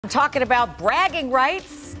Talking about bragging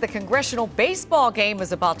rights, the congressional baseball game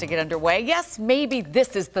is about to get underway. Yes, maybe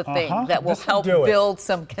this is the thing that will help build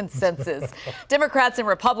some consensus. Democrats and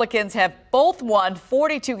Republicans have both won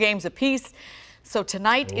 42 games apiece. So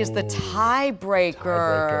tonight is the tiebreaker.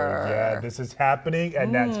 Yeah, this is happening at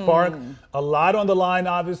Nats Park. A lot on the line,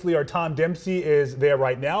 obviously. Our Tom Dempsey is there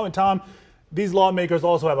right now. And Tom, these lawmakers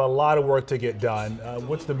also have a lot of work to get done.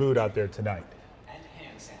 What's the mood out there tonight?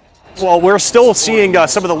 Well, we're still seeing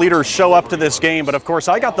some of the leaders show up to this game, but of course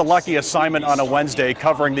I got the lucky assignment on a Wednesday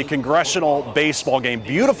covering the congressional baseball game.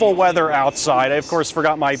 Beautiful weather outside. I of course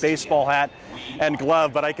forgot my baseball hat and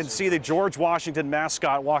glove, but I can see the George Washington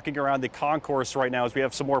mascot walking around the concourse right now as we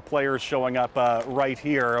have some more players showing up right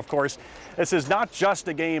here. Of course, this is not just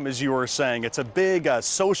a game, as you were saying. It's a big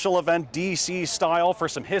social event, DC style, for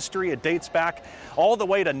some history. It dates back all the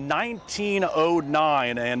way to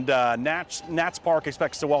 1909, and Nats Park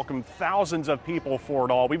expects to welcome thousands of people for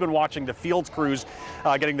it all. We've been watching the field crews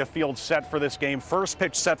getting the field set for this game. First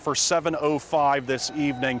pitch set for 7:05 this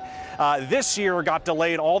evening. This year got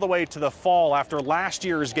delayed all the way to the fall after last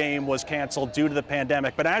year's game was canceled due to the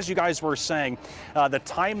pandemic. But as you guys were saying, the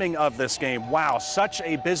timing of this game, wow, such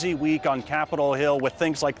a busy week on Capitol Hill with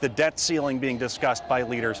things like the debt ceiling being discussed by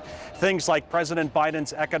leaders, things like President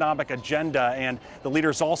Biden's economic agenda, and the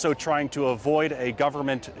leaders also trying to avoid a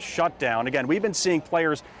government shutdown. Again, we've been seeing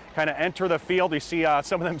players kind of enter the field. You see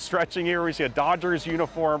some of them stretching here. We see a Dodgers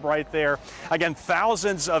uniform right there. Again,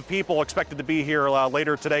 thousands of people expected to be here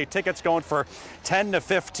later today. Tickets going for $10 to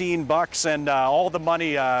 $15, and all the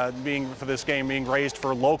money for this game being raised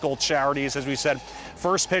for local charities. As we said,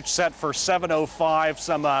 first pitch set for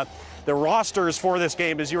 7:05. The rosters for this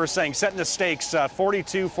game, as you were saying, setting the stakes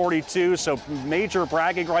 42-42, so major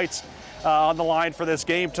bragging rights on the line for this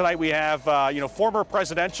game tonight. We have former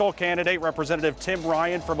presidential candidate Representative Tim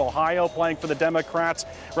Ryan from Ohio playing for the Democrats,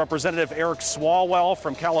 Representative Eric Swalwell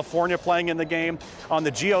from California playing in the game. On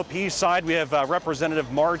the GOP side, we have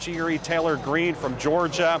Representative Marjorie Taylor Greene from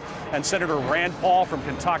Georgia and Senator Rand Paul from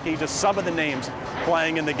Kentucky. Just some of the names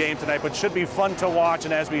playing in the game tonight, but should be fun to watch.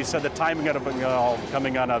 And as we said, the timing of it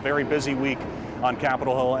coming on a very busy week on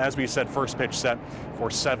Capitol Hill. As we said, first pitch set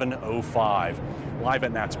for 7:05. Live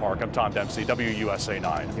at Nats Park, I'm Tom Dempsey, WUSA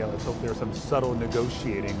 9. Yeah, let's hope there's some subtle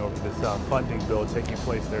negotiating over this funding bill taking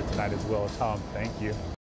place there tonight as well. Tom, thank you.